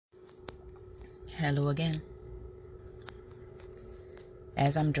Hello again.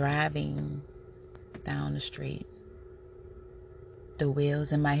 As I'm driving down the street, the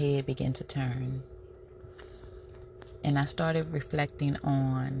wheels in my head begin to turn. And I started reflecting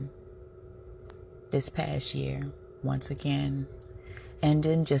on this past year once again, and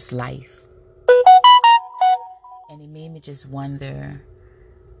then just life. And it made me just wonder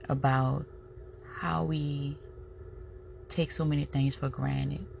about how we take so many things for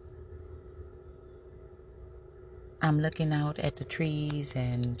granted. I'm looking out at the trees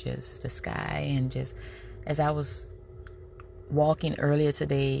and just the sky, and just as I was walking earlier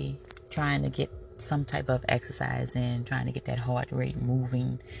today, trying to get some type of exercise in, trying to get that heart rate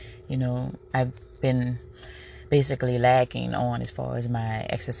moving. I've been basically lacking on as far as my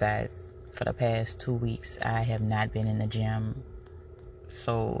exercise for the past 2 weeks. I have not been in the gym,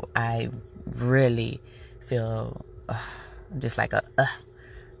 so I really feel just like a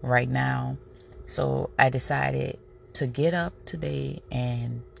right now. So I decided to get up today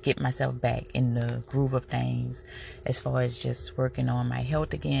and get myself back in the groove of things, as far as just working on my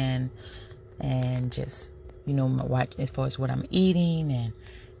health again, and just watch as far as what I'm eating and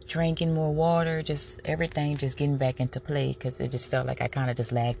drinking more water, just everything just getting back into play, because it just felt like I kind of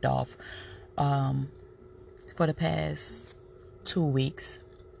just lagged off for the past 2 weeks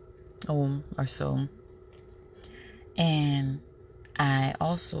or so. And I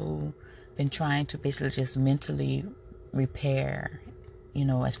also been trying to basically just mentally repair,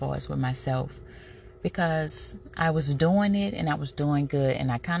 as far as with myself, because I was doing it and I was doing good, and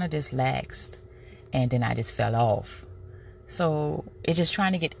I kind of just laxed, and then I just fell off. So it's just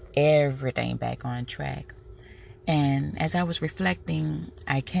trying to get everything back on track. And as I was reflecting,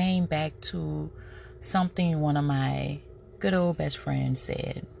 I came back to something one of my good old best friends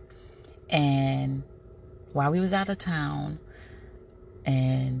said. And while we was out of town,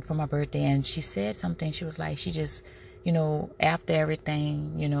 and for my birthday, and she said something, she was like, she just, after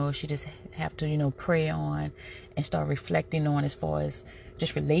everything, she just have to, pray on and start reflecting on as far as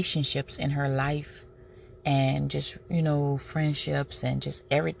just relationships in her life, and just, friendships, and just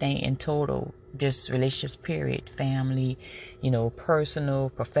everything in total, just relationships, period, family,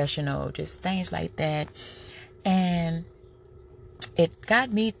 personal, professional, just things like that. And it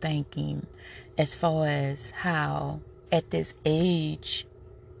got me thinking, as far as how at this age,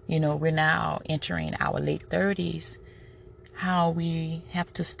 we're now entering our late 30s, how we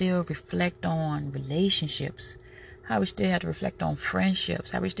have to still reflect on relationships, how we still have to reflect on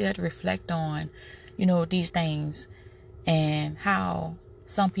friendships, how we still have to reflect on, these things, and how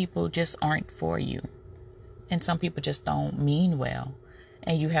some people just aren't for you, and some people just don't mean well.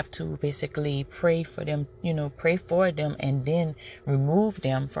 And you have to basically pray for them, and then remove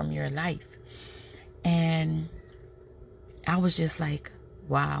them from your life. And I was just like,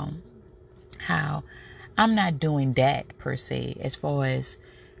 wow, how I'm not doing that per se, as far as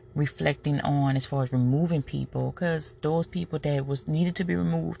reflecting on, as far as removing people, because those people that was needed to be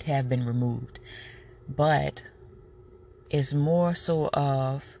removed have been removed. But it's more so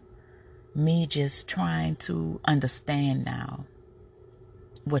of me just trying to understand now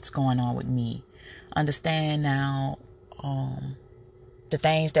what's going on with me. Understand now the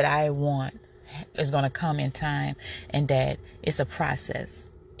things that I want is going to come in time, and that it's a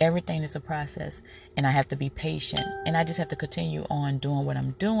process. Everything is a process, and I have to be patient, and I just have to continue on doing what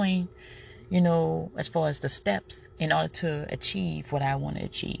I'm doing, as far as the steps in order to achieve what I want to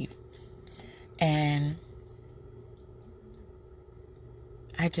achieve. And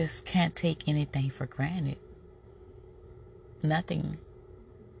I just can't take anything for granted. Nothing.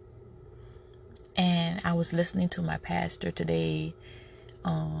 And I was listening to my pastor today.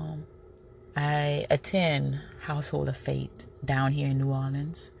 I attend Household of Faith down here in New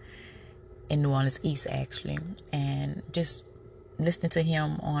Orleans East, actually, and just listening to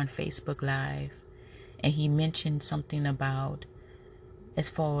him on Facebook Live, and he mentioned something about, as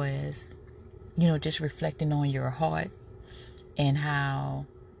far as, just reflecting on your heart, and how,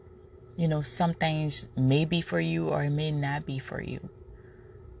 some things may be for you or it may not be for you.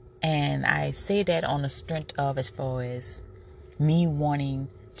 And I say that on the strength of, as far as me wanting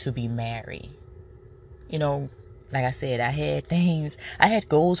to be married. Like I said, I had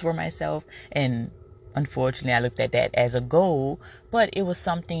goals for myself, and unfortunately I looked at that as a goal, but it was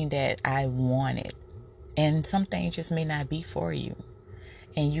something that I wanted. And some things just may not be for you.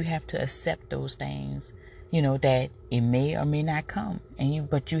 And you have to accept those things, that it may or may not come.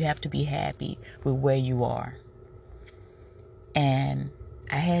 But you have to be happy with where you are. And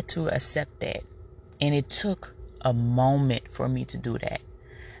I had to accept that. And it took a moment for me to do that.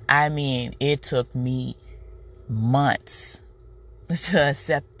 I mean, it took me months to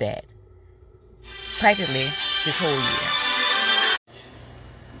accept that. practically this whole year.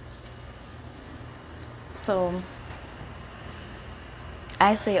 So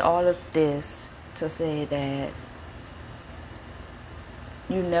I say all of this to say that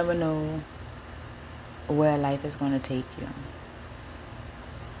you never know where life is going to take you.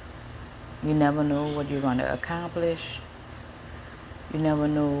 You never know what you're going to accomplish. You never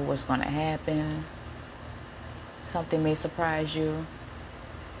know what's going to happen. Something may surprise you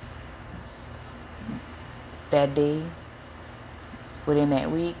that day, within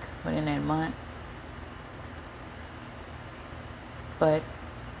that week, within that month. But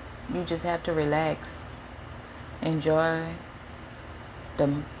you just have to relax. Enjoy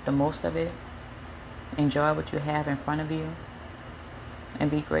the most of it. Enjoy what you have in front of you. And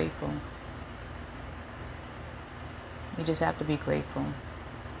be grateful. You just have to be grateful.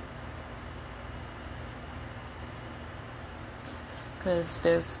 Because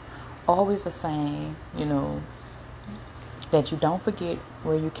there's always a saying, that you don't forget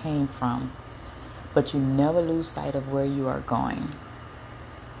where you came from, but you never lose sight of where you are going.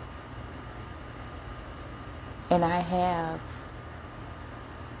 And I have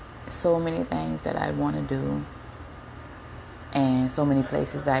so many things that I want to do, and so many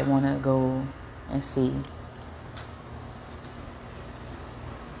places I want to go and see.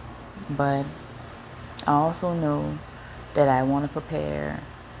 But I also know that I want to prepare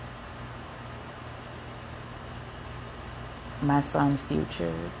my son's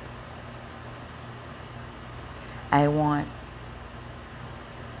future. I want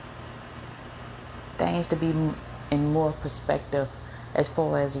things to be in more perspective as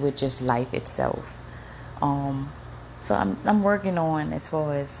far as with just life itself. So I'm working on as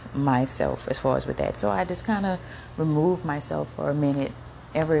far as myself, as far as with that. So I just kind of remove myself for a minute.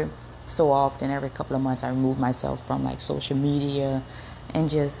 Every so often, every couple of months, I remove myself from like social media and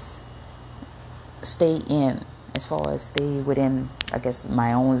just stay in, as far as stay within, I guess,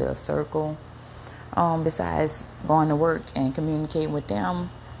 my own little circle. Besides going to work and communicating with them,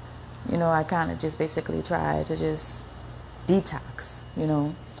 I kind of just basically try to just detox,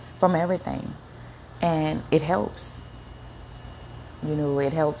 from everything. And it helps.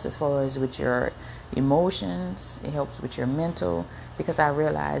 It helps as far as with your emotions. It helps with your mental, because I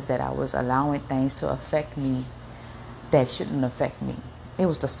realized that I was allowing things to affect me that shouldn't affect me. It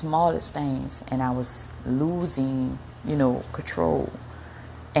was the smallest things, and I was losing, control.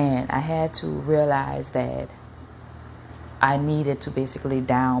 And I had to realize that I needed to basically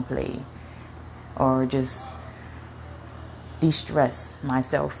downplay or just de-stress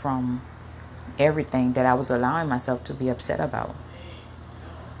myself from everything that I was allowing myself to be upset about.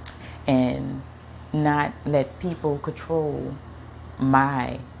 And not let people control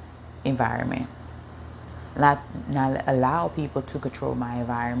my environment. Not allow people to control my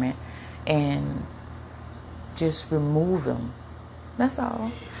environment, and just remove them. That's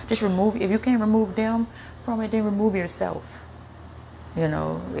all. Just remove. If you can't remove them from it, then remove yourself.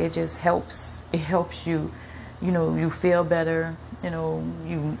 It just helps. It helps you. You feel better.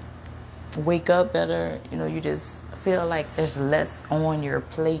 You wake up better. You just feel like there's less on your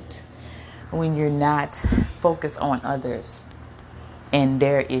plate when you're not focused on others and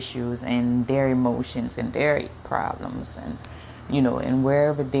their issues and their emotions and their problems, and and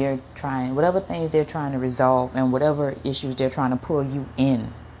wherever they're trying, whatever things they're trying to resolve, and whatever issues they're trying to pull you in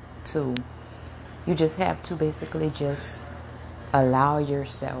to. You just have to basically just allow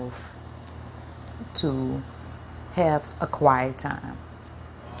yourself to have a quiet time.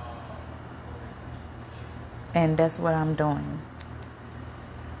 And that's what I'm doing.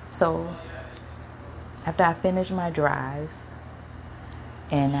 So after I finish my drive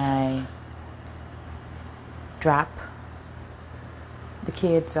and I drop the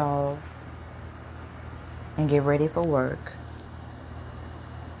kids off and get ready for work,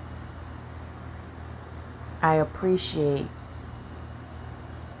 I appreciate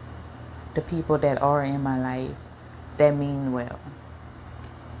the people that are in my life that mean well.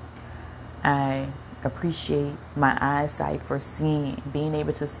 I appreciate my eyesight for being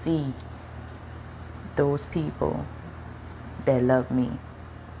able to see those people that love me,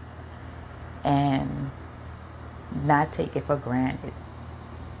 and not take it for granted.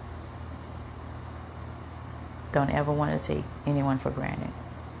 Don't ever want to take anyone for granted,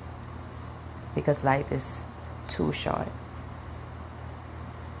 because life is too short.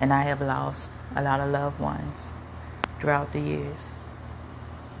 And I have lost a lot of loved ones throughout the years.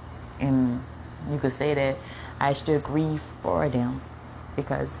 And you could say that I still grieve for them,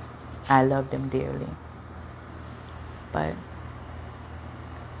 because I love them dearly. But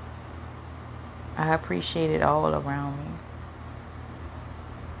I appreciate it all around me.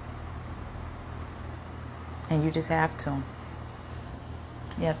 And you just have to.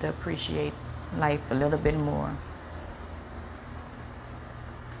 You have to appreciate life a little bit more.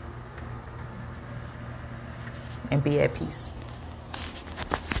 And be at peace.